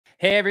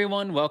Hey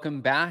everyone, welcome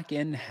back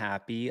and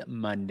happy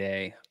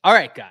Monday. All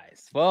right,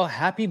 guys. Well,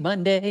 happy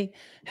Monday.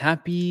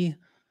 Happy.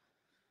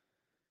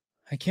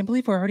 I can't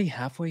believe we're already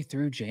halfway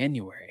through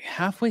January,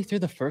 halfway through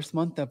the first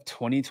month of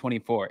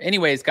 2024.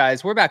 Anyways,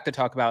 guys, we're back to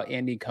talk about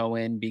Andy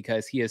Cohen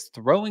because he is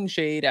throwing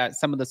shade at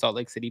some of the Salt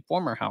Lake City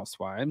former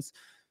housewives.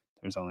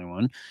 There's only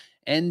one.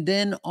 And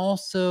then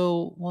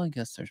also, well, I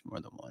guess there's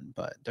more than one,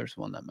 but there's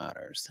one that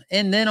matters.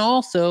 And then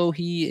also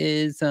he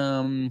is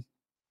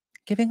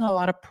giving a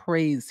lot of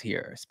praise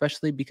here,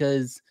 especially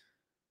because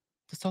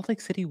the Salt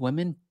Lake City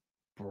women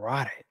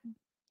brought it.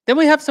 Then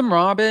we have some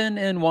Robin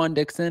and Juan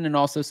Dixon and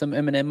also some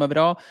Eminem of it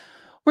all.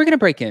 We're going to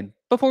break in.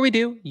 Before we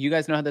do, you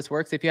guys know how this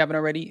works. If you haven't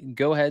already,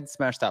 go ahead,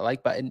 smash that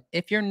like button.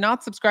 If you're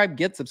not subscribed,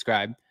 get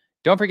subscribed.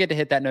 Don't forget to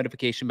hit that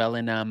notification bell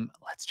and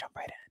let's jump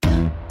right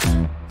in.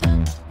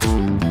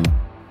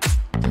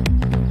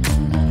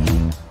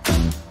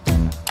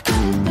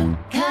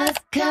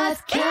 Cause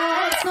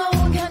no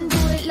one can do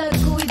it like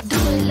we do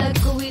it,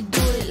 like we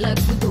do it, like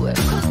we do it.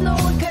 Cause no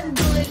one can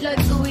do it like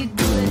we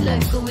do it,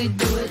 like we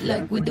do it,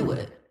 like we do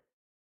it.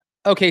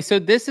 Okay, so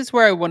this is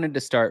where I wanted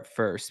to start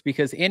first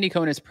because Andy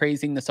Cohen is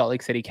praising the Salt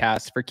Lake City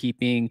cast for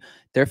keeping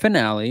their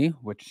finale,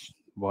 which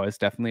was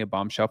definitely a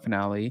bombshell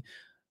finale,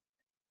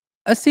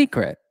 a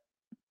secret,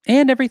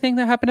 and everything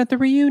that happened at the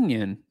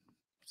reunion.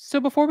 So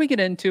before we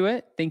get into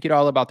it, thank you to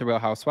All About the Real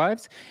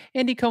Housewives.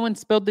 Andy Cohen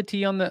spilled the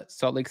tea on the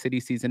Salt Lake City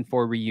Season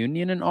 4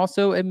 reunion and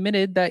also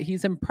admitted that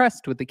he's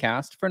impressed with the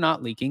cast for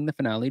not leaking the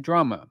finale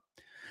drama.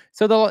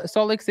 So the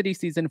Salt Lake City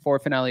Season 4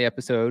 finale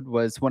episode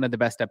was one of the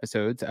best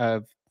episodes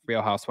of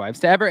Real Housewives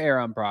to ever air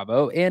on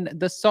Bravo, and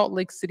the Salt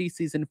Lake City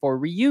Season 4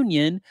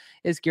 reunion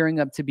is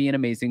gearing up to be an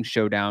amazing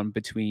showdown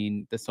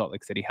between the Salt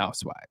Lake City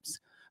Housewives.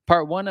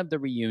 Part 1 of the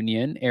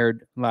reunion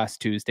aired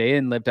last Tuesday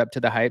and lived up to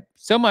the hype,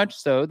 so much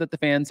so that the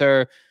fans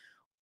are,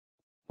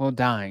 well,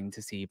 dying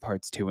to see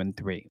parts 2 and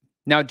 3.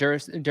 Now,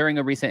 during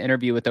a recent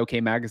interview with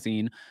OK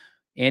Magazine,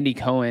 Andy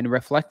Cohen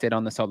reflected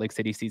on the Salt Lake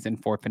City Season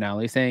 4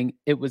 finale, saying,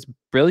 "It was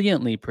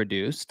brilliantly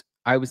produced.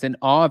 I was in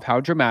awe of how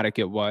dramatic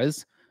it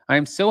was. I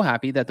am so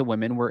happy that the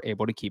women were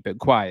able to keep it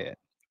quiet."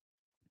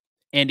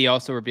 Andy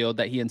also revealed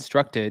that he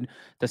instructed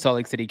the Salt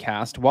Lake City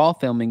cast while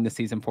filming the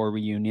Season 4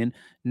 reunion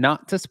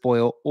not to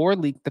spoil or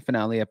leak the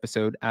finale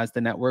episode, as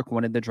the network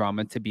wanted the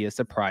drama to be a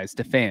surprise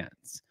to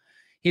fans.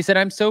 He said,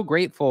 "I'm so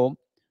grateful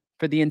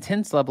for the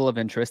intense level of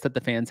interest that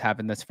the fans have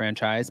in this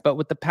franchise, but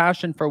with the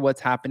passion for what's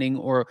happening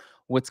or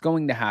what's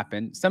going to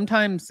happen,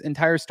 sometimes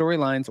entire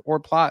storylines or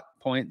plot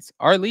points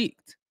are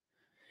leaked.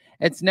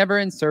 It's never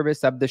in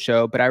service of the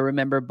show, but I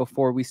remember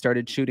before we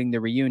started shooting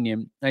the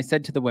reunion, I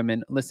said to the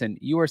women, listen,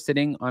 you are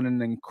sitting on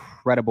an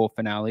incredible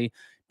finale.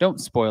 Don't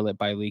spoil it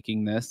by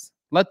leaking this.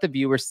 Let the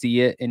viewer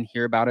see it and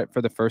hear about it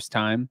for the first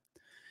time."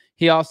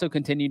 He also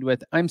continued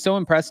with, "I'm so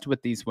impressed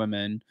with these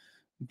women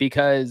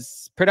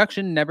because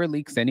production never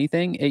leaks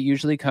anything. It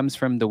usually comes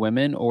from the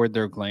women or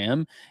their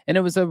glam. And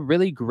it was a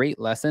really great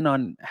lesson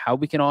on how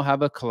we can all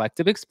have a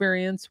collective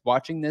experience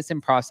watching this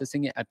and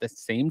processing it at the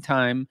same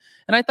time.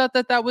 And I thought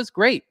that that was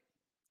great."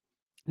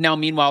 Now,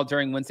 meanwhile,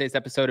 during Wednesday's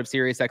episode of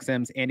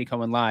SiriusXM's Andy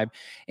Cohen Live,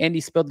 Andy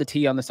spilled the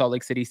tea on the Salt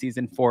Lake City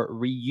Season 4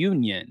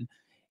 reunion.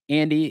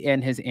 Andy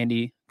and his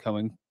Andy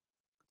Cohen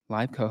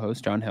Live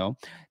co-host, John Hill,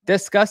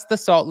 discussed the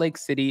Salt Lake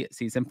City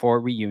Season 4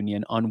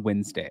 reunion on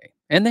Wednesday.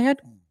 And they had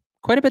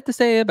quite a bit to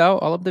say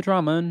about all of the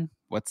drama and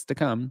what's to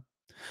come.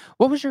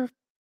 What was your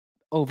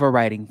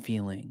overriding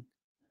feeling?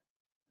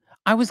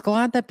 I was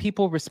glad that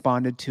people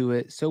responded to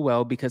it so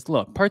well because,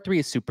 look, part 3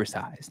 is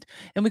supersized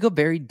and we go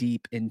very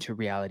deep into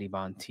reality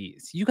Von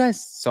Tease. You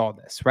guys saw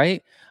this,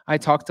 right? I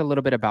talked a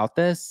little bit about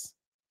this.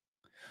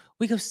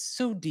 We go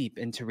so deep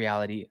into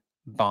reality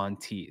Von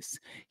Tease.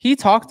 He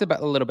talked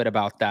about a little bit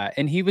about that,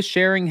 and he was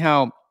sharing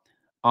how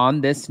on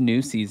this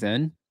new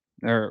season,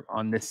 or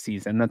on this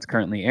season that's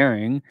currently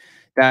airing,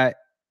 that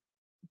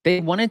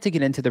they wanted to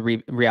get into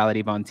the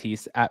reality Von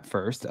Teese at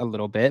first a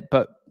little bit,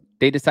 but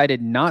they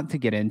decided not to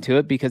get into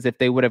it because if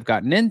they would have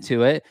gotten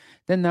into it,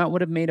 then that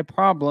would have made a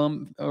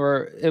problem,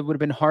 or it would have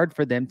been hard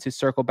for them to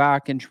circle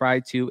back and try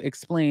to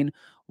explain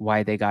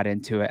why they got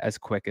into it as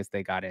quick as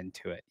they got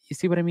into it. You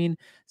see what I mean?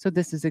 So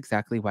this is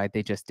exactly why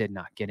they just did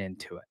not get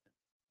into it.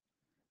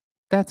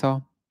 That's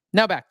all.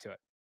 Now back to it.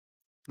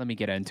 Let me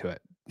get into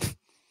it.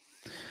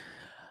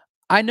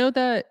 I know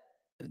that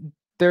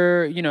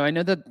I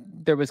know that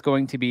there was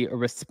going to be a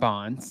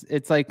response.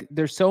 It's like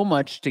there's so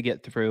much to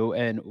get through,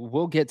 and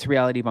we'll get to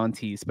reality Von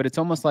Teese, but it's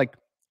almost like,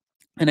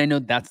 and I know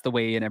that's the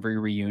way in every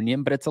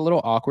reunion, but it's a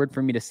little awkward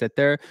for me to sit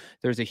there.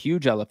 There's a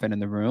huge elephant in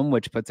the room,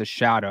 which puts a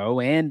shadow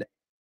and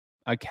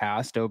a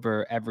cast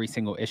over every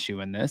single issue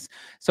in this.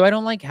 So I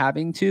don't like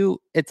having to.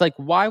 It's like,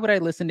 why would I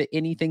listen to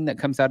anything that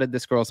comes out of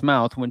this girl's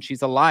mouth when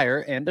she's a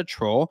liar and a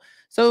troll?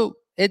 So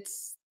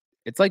it's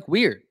like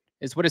weird,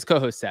 is what his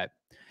co-host said.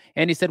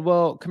 And he said,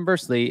 well,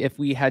 conversely, if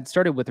we had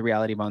started with the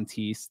reality Von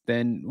Teese,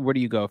 then where do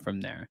you go from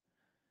there?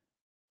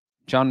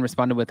 John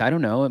responded with, I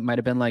don't know. It might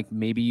have been like,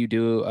 maybe you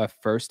do a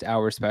first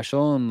hour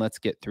special and let's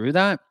get through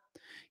that.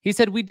 He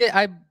said, we did.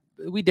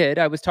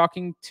 I was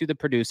talking to the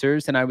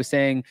producers and I was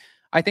saying,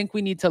 I think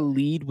we need to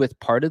lead with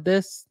part of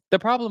this. The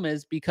problem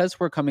is because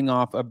we're coming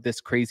off of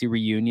this crazy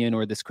reunion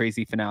or this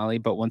crazy finale,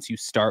 but once you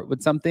start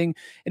with something,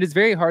 it is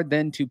very hard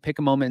then to pick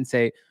a moment and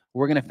say,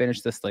 we're going to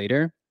finish this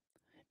later.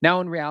 Now,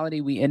 in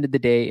reality, we ended the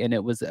day and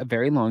it was a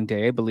very long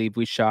day. I believe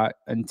we shot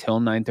until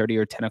 9:30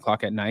 or 10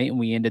 o'clock at night and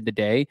we ended the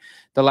day.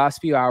 The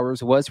last few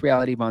hours was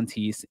Reality Von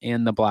Teese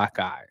and the Black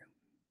Eye.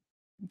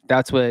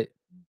 That's what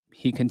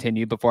he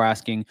continued before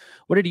asking,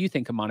 what did you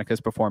think of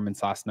Monica's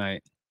performance last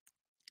night?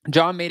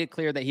 John made it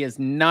clear that he is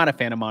not a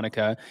fan of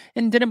Monica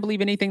and didn't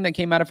believe anything that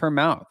came out of her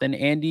mouth. And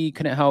Andy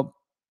couldn't help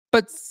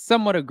but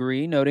somewhat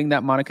agree, noting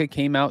that Monica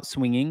came out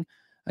swinging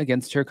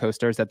against her co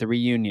stars at the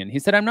reunion. He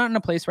said, I'm not in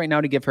a place right now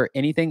to give her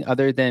anything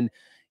other than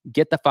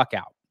get the fuck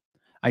out.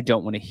 I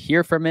don't want to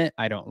hear from it.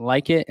 I don't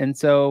like it. And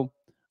so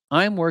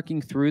I'm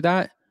working through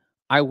that.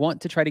 I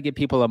want to try to give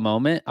people a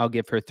moment. I'll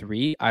give her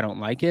 3. I don't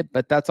like it.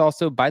 But that's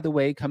also, by the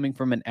way, coming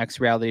from an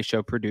ex-reality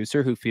show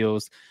producer who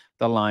feels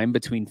the line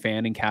between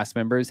fan and cast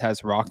members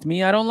has rocked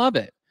me. I don't love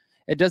it.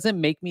 It doesn't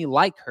make me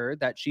like her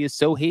that she is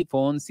so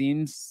hateful and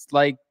seems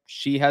like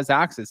she has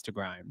access to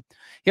grime.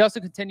 He also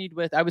continued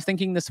with, I was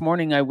thinking this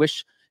morning, I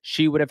wish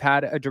she would have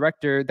had a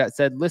director that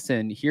said,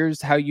 listen,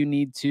 here's how you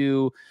need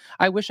to.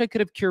 I wish I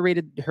could have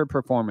curated her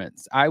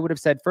performance. I would have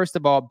said, first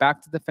of all,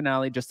 back to the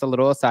finale, just a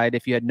little aside.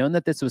 If you had known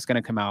that this was going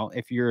to come out,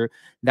 if you're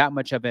that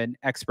much of an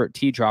expert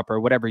tea dropper,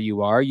 whatever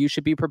you are, you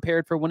should be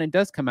prepared for when it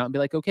does come out and be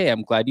like, okay,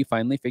 I'm glad you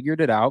finally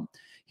figured it out.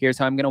 Here's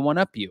how I'm going to one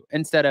up you,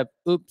 instead of,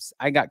 oops,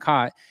 I got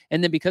caught.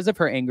 And then because of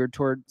her anger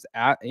towards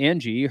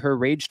Angie, her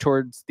rage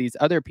towards these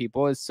other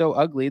people is so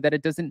ugly that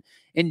it doesn't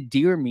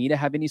endear me to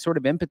have any sort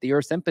of empathy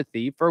or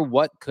sympathy for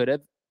what could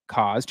have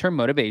caused her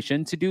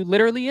motivation to do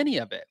literally any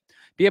of it.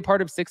 Be a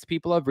part of 6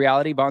 people of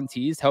Reality Von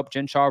Teese, help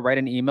Jen Shah write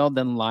an email,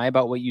 then lie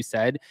about what you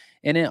said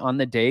in it on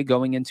the day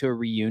going into a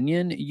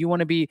reunion. You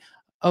want to be,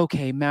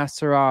 okay,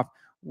 masks are off.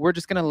 We're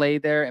just going to lay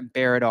there and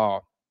bear it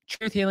all.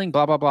 Truth healing,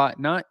 blah, blah, blah.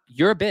 Not,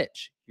 you're a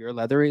bitch. You're a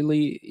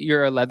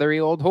leathery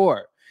old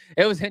whore.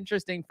 It was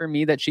interesting for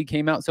me that she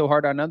came out so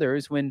hard on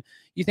others when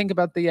you think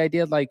about the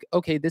idea like,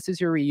 okay, this is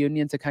your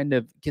reunion to kind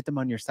of get them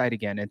on your side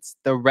again. It's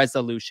the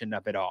resolution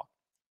of it all.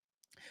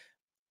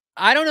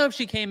 I don't know if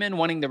she came in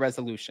wanting the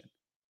resolution,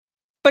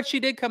 but she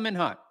did come in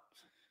hot.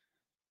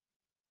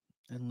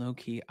 And low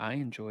key, I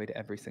enjoyed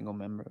every single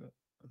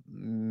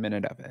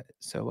minute of it.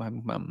 So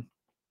I'm going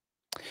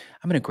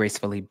to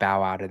gracefully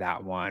bow out of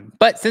that one.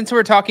 But since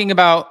we're talking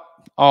about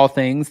all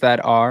things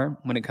that are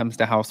when it comes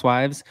to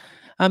housewives,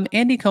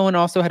 Andy Cohen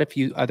also had a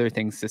few other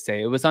things to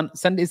say. It was on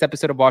Sunday's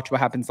episode of Watch What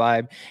Happens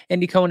Live.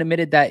 Andy Cohen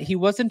admitted that he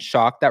wasn't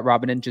shocked that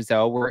Robin and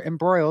Giselle were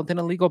embroiled in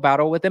a legal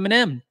battle with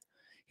Eminem.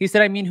 He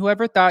said, I mean,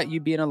 whoever thought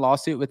you'd be in a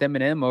lawsuit with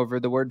Eminem over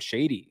the word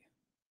shady?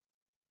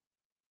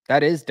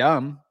 That is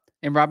dumb.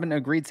 And Robin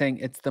agreed, saying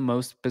it's the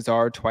most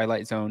bizarre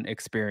Twilight Zone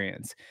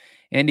experience.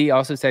 Andy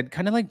also said,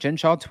 kind of like Jen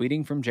Shah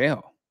tweeting from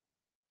jail.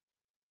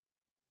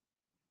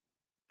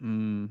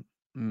 Can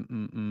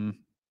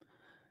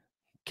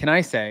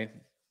I say,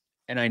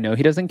 and I know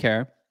he doesn't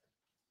care,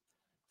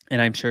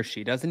 and I'm sure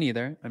she doesn't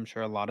either. I'm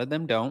sure a lot of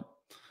them don't.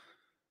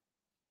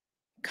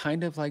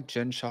 Kind of like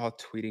Jen Shah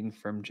tweeting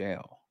from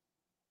jail.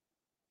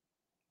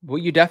 Well,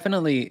 you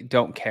definitely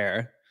don't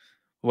care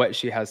what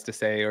she has to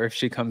say, or if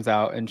she comes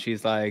out and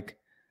she's like,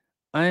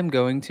 I'm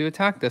going to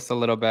attack this a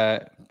little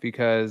bit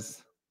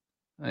because,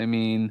 I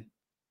mean,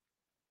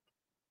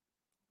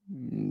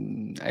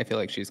 I feel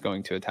like she's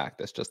going to attack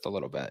this just a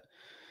little bit.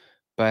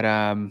 But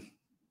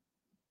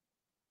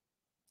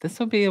this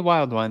will be a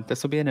wild one.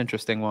 This will be an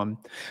interesting one.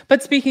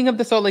 But speaking of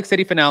the Salt Lake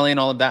City finale and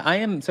all of that, I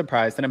am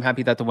surprised and I'm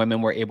happy that the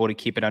women were able to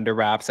keep it under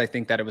wraps. I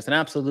think that it was an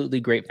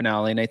absolutely great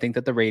finale, and I think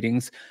that the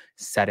ratings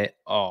said it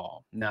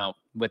all. Now,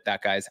 with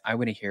that, guys, I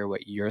want to hear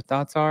what your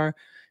thoughts are.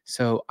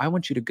 So I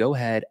want you to go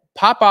ahead,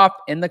 pop off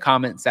in the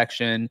comment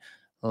section.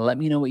 Let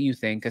me know what you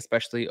think,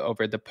 especially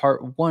over the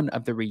part 1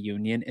 of the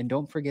reunion. And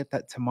don't forget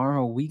that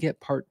tomorrow we get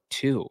part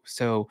 2.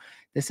 So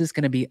this is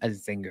going to be a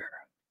zinger.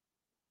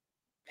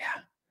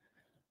 Yeah.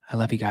 I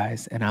love you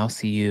guys, and I'll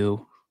see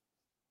you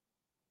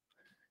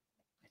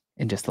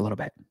in just a little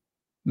bit.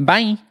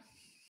 Bye.